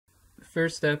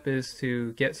First step is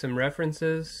to get some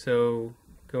references, so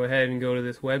go ahead and go to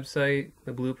this website,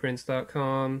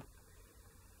 theblueprints.com,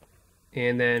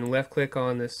 and then left click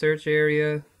on the search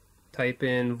area, type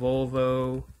in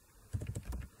Volvo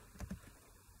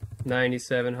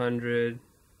 9700,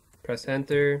 press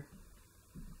enter.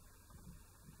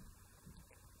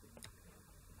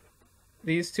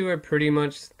 These two are pretty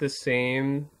much the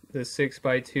same, the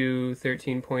 6x2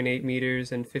 13.8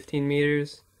 meters and 15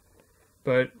 meters.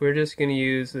 But we're just going to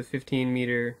use the 15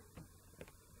 meter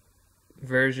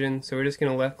version, so we're just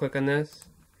going to left click on this.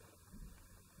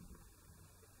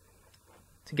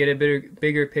 To get a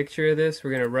bigger picture of this,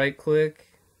 we're going to right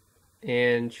click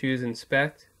and choose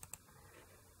inspect.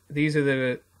 These are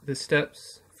the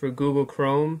steps for Google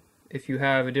Chrome. If you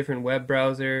have a different web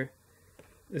browser,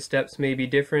 the steps may be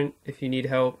different. If you need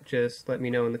help, just let me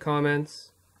know in the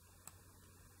comments.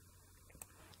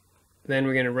 Then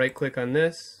we're going to right click on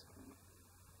this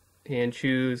and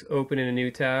choose open in a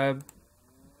new tab.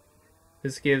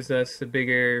 This gives us a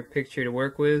bigger picture to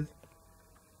work with.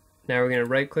 Now we're going to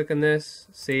right click on this,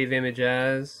 save image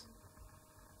as.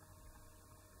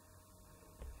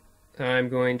 I'm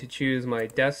going to choose my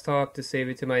desktop to save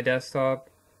it to my desktop,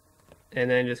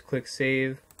 and then just click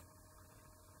save.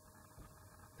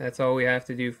 That's all we have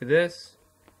to do for this.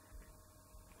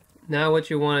 Now what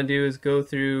you want to do is go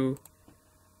through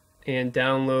and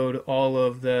download all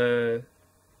of the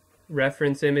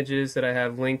reference images that I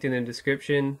have linked in the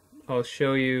description. I'll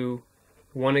show you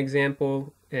one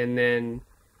example and then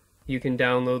you can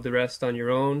download the rest on your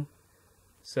own.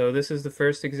 So this is the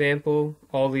first example.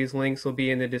 All these links will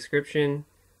be in the description.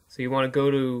 So you want to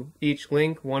go to each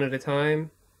link one at a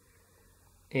time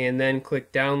and then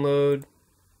click download,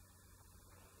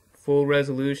 full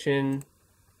resolution,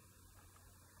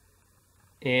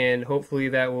 and hopefully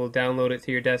that will download it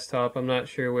to your desktop. I'm not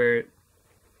sure where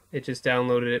it just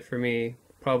downloaded it for me,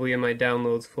 probably in my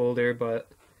downloads folder, but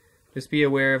just be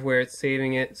aware of where it's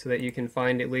saving it so that you can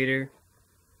find it later.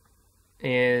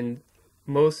 And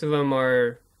most of them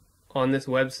are on this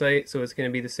website, so it's going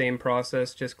to be the same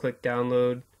process. Just click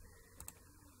download.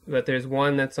 But there's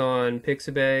one that's on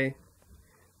Pixabay.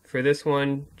 For this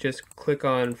one, just click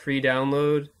on free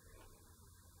download.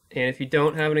 And if you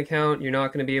don't have an account, you're not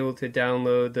going to be able to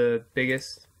download the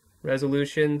biggest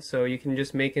resolution, so you can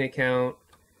just make an account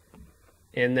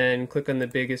and then click on the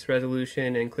biggest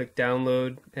resolution and click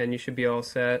download, and you should be all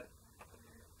set.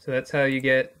 So that's how you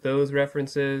get those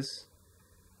references.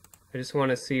 I just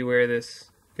want to see where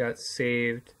this got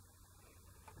saved.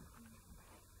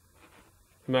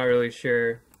 I'm not really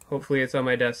sure. Hopefully it's on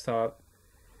my desktop.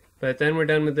 But then we're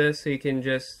done with this, so you can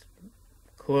just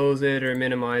close it or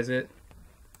minimize it.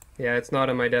 Yeah, it's not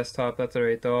on my desktop, that's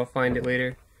alright though, I'll find it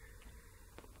later.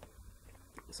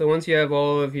 So once you have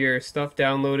all of your stuff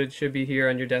downloaded, should be here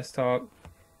on your desktop,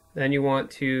 then you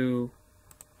want to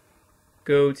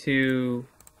go to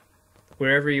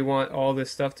wherever you want all this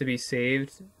stuff to be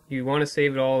saved. You want to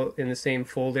save it all in the same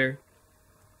folder.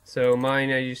 So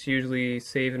mine, I just usually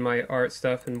save in my art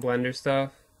stuff and Blender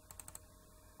stuff.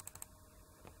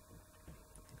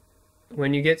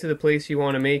 When you get to the place you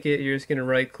want to make it, you're just going to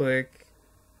right click,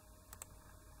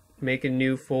 make a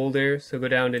new folder, so go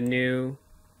down to new,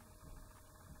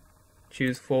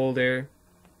 choose folder,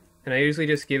 and I usually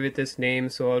just give it this name,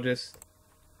 so I'll just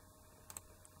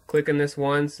click on this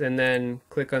once and then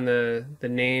click on the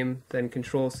name, then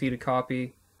Control C to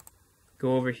copy,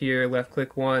 go over here, left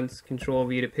click once, Control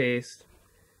V to paste,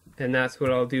 and that's what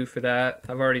I'll do for that.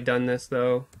 I've already done this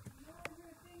though,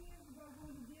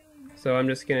 so I'm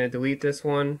just going to delete this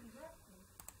one.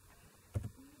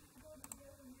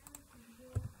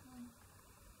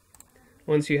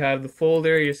 Once you have the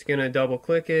folder, you're just going to double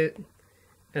click it,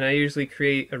 and I usually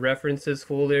create a references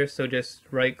folder, so just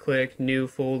right click, new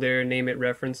folder, name it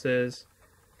references.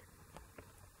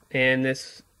 And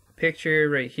this picture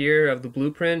right here of the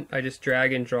blueprint, I just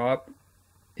drag and drop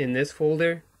in this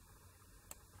folder.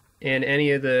 And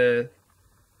any of the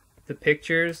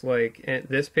pictures, like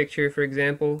this picture for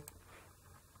example,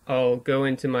 I'll go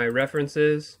into my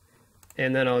references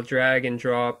and then I'll drag and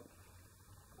drop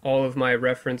all of my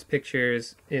reference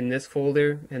pictures in this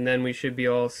folder, and then we should be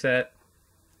all set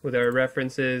with our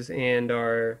references and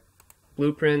our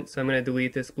blueprint. So I'm going to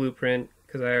delete this blueprint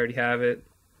because I already have it.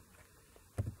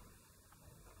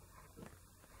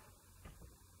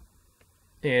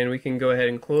 And we can go ahead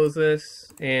and close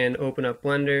this and open up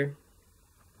Blender.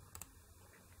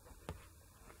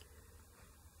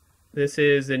 This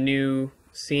is a new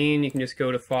scene. You can just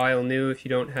go to File, New if you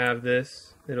don't have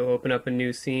this. It'll open up a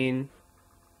new scene.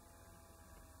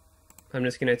 I'm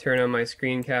just going to turn on my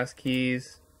screencast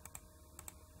keys.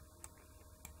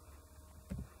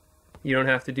 You don't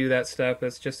have to do that step.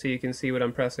 That's just so you can see what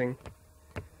I'm pressing.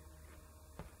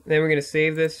 Then we're going to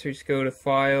save this. We just go to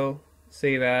File,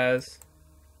 Save As.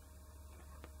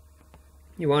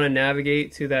 You want to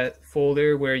navigate to that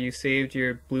folder where you saved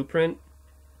your blueprint.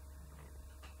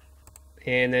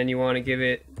 And then you want to give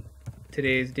it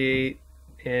today's date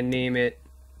and name it.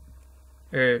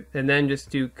 And then just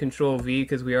do Control V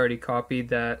because we already copied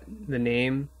the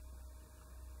name.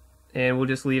 And we'll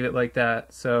just leave it like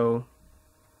that. So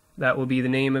that will be the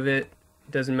name of it.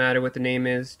 It doesn't matter what the name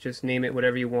is, just name it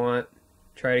whatever you want.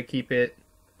 Try to keep it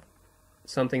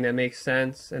something that makes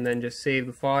sense, and then just save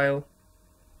the file.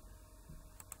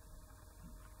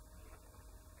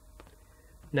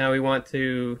 Now we want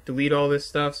to delete all this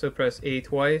stuff, so press A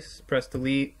twice, press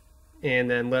delete, and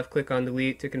then left click on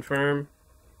delete to confirm.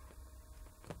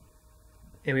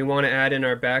 And we want to add in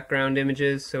our background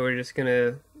images, so we're just going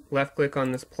to left click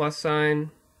on this plus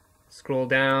sign, scroll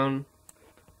down,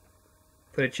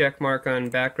 put a check mark on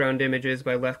background images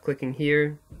by left clicking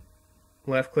here,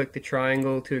 left click the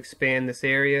triangle to expand this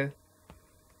area,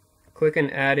 click on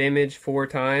add image 4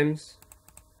 times.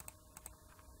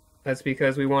 That's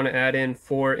because we want to add in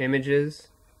 4 images.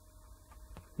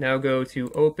 Now go to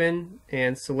open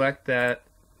and select that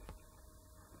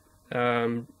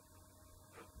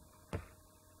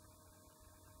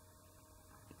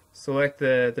select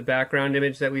the background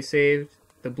image that we saved,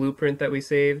 the blueprint that we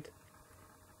saved,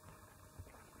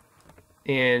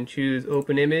 and choose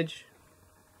open image.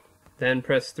 Then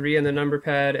press 3 on the number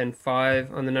pad and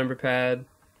 5 on the number pad.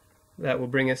 That will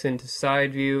bring us into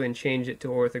side view and change it to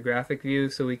orthographic view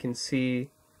so we can see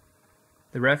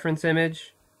the reference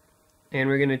image. And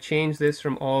we're going to change this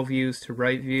from all views to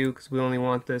right view because we only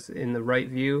want this in the right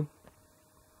view.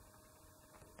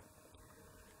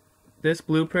 This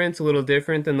blueprint's a little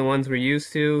different than the ones we're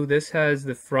used to. This has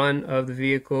the front of the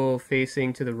vehicle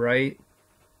facing to the right.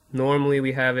 Normally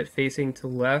we have it facing to the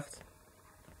left.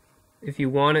 If you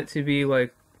want it to be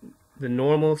like the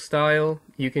normal style,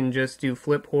 you can just do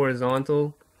flip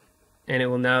horizontal and it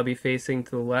will now be facing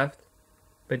to the left.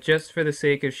 But just for the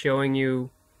sake of showing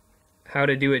you how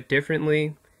to do it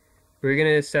differently, we're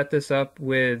going to set this up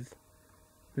with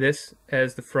this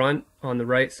as the front on the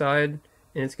right side,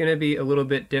 and it's going to be a little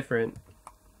bit different.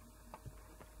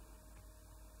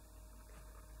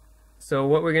 So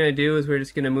what we're going to do is we're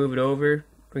just going to move it over.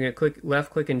 We're going to click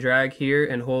left click and drag here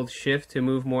and hold shift to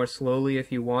move more slowly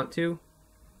if you want to.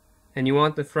 And you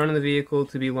want the front of the vehicle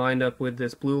to be lined up with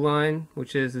this blue line,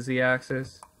 which is the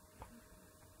Z-axis.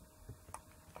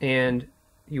 And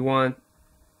you want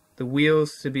the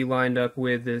wheels to be lined up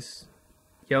with this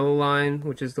yellow line,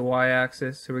 which is the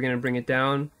Y-axis. So we're going to bring it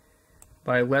down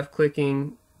by left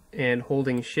clicking and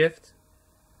holding shift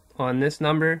on this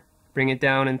number. Bring it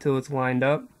down until it's lined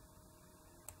up.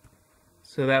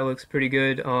 So that looks pretty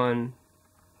good on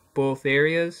both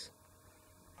areas.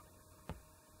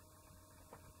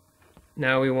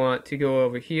 Now we want to go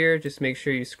over here, just make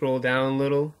sure you scroll down a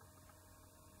little.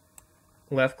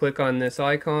 Left click on this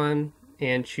icon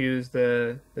and choose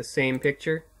the same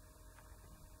picture.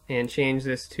 And change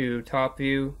this to top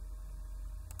view.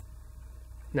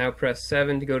 Now press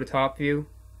 7 to go to top view.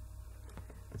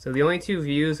 So the only 2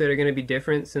 views that are going to be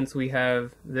different since we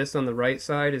have this on the right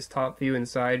side is top view and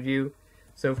side view.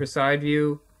 So for side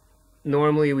view,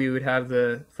 normally we would have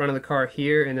the front of the car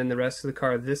here and then the rest of the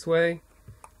car this way.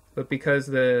 But because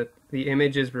the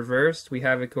image is reversed, we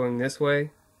have it going this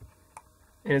way.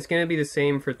 And it's going to be the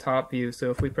same for top view. So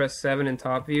if we press 7 in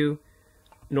top view,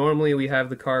 normally we have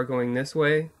the car going this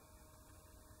way.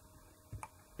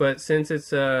 But since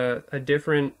it's a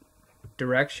different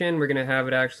direction, we're going to have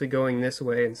it actually going this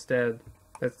way instead.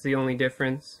 That's the only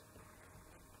difference.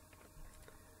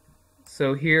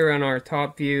 So here on our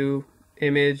top view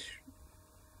image,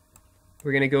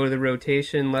 we're going to go to the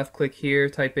rotation, left click here,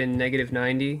 type in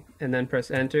 -90, and then press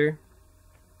enter.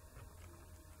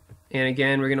 And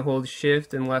again, we're going to hold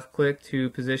shift and left click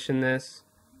to position this.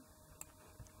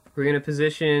 We're going to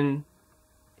position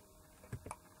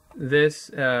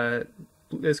this,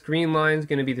 this green line is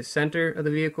going to be the center of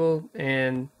the vehicle,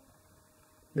 and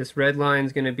this red line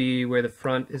is going to be where the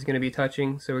front is going to be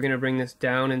touching. So we're going to bring this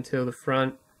down until the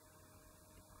front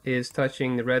is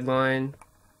touching the red line.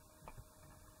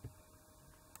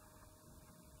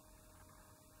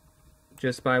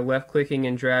 Just by left clicking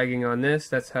and dragging on this,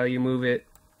 that's how you move it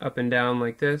up and down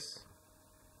like this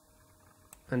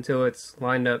until it's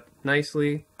lined up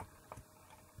nicely.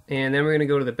 And then we're going to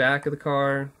go to the back of the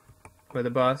car or the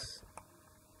bus,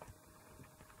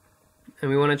 and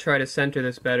we want to try to center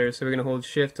this better, so we're going to hold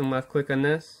shift and left click on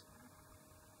this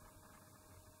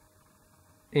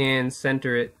and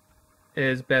center it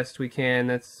as best we can.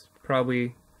 That's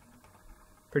probably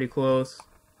pretty close.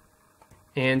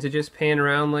 And to just pan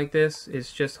around like this,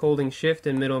 it's just holding shift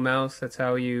and middle mouse. That's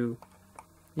how you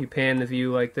pan the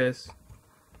view like this.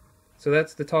 So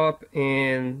that's the top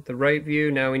and the right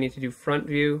view. Now we need to do front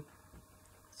view.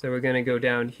 So we're going to go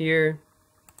down here,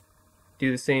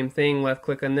 do the same thing, left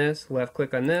click on this, left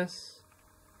click on this,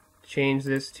 change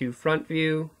this to front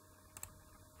view.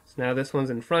 So now this one's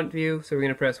in front view, so we're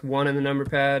going to press 1 on the number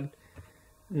pad.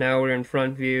 Now we're in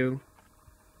front view.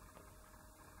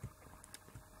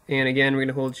 And again, we're going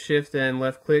to hold shift and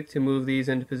left click to move these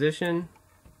into position.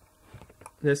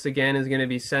 This again is going to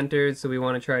be centered, so we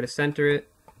want to try to center it.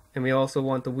 And we also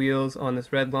want the wheels on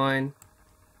this red line.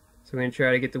 So we're going to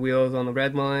try to get the wheels on the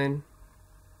red line.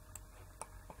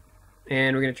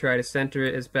 And we're going to try to center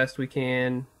it as best we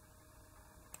can.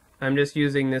 I'm just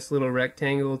using this little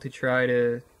rectangle to try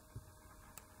to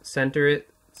center it.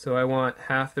 So I want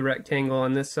half the rectangle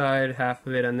on this side, half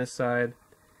of it on this side.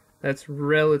 That's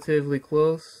relatively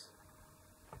close.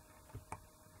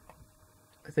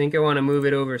 I think I want to move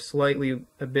it over slightly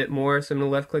a bit more, so I'm going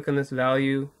to left click on this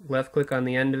value, left click on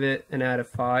the end of it, and add a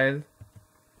 5.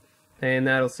 And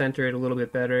that'll center it a little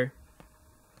bit better.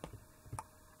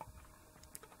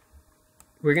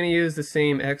 We're going to use the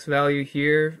same X value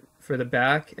here for the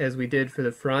back as we did for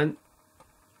the front.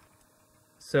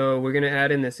 So we're going to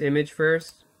add in this image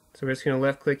first. So we're just going to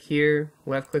left click here,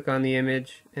 left click on the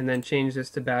image, and then change this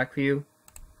to back view.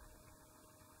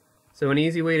 So an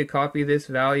easy way to copy this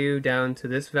value down to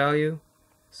this value,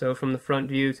 so from the front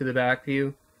view to the back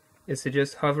view, is to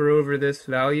just hover over this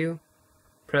value,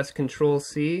 press Ctrl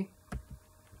C.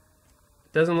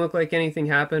 Doesn't look like anything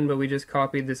happened, but we just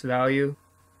copied this value.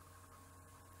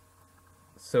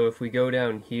 So if we go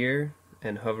down here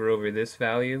and hover over this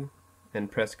value and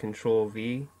press Ctrl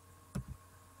V,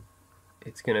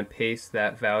 it's going to paste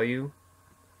that value.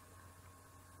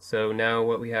 So now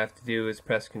what we have to do is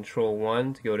press Ctrl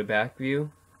 1 to go to back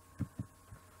view.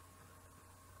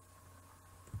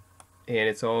 And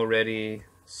it's already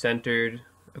centered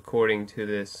according to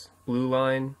this blue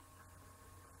line.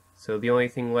 So the only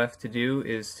thing left to do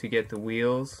is to get the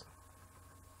wheels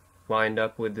lined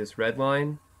up with this red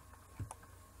line.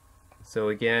 So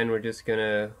again, we're just going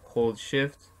to hold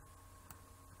shift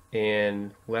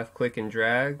and left click and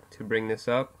drag to bring this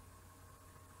up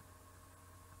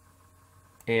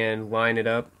and line it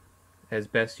up as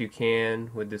best you can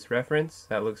with this reference.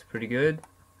 That looks pretty good.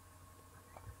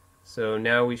 So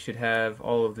now we should have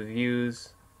all of the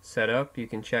views set up. You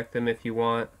can check them if you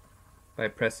want by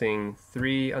pressing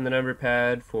 3 on the number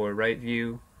pad for right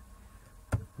view,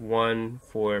 1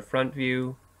 for front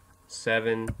view,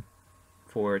 7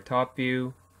 for top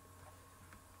view,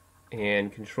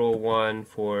 and Control 1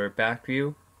 for back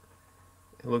view.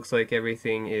 It looks like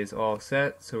everything is all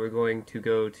set, so we're going to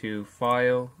go to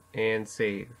File and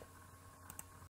Save.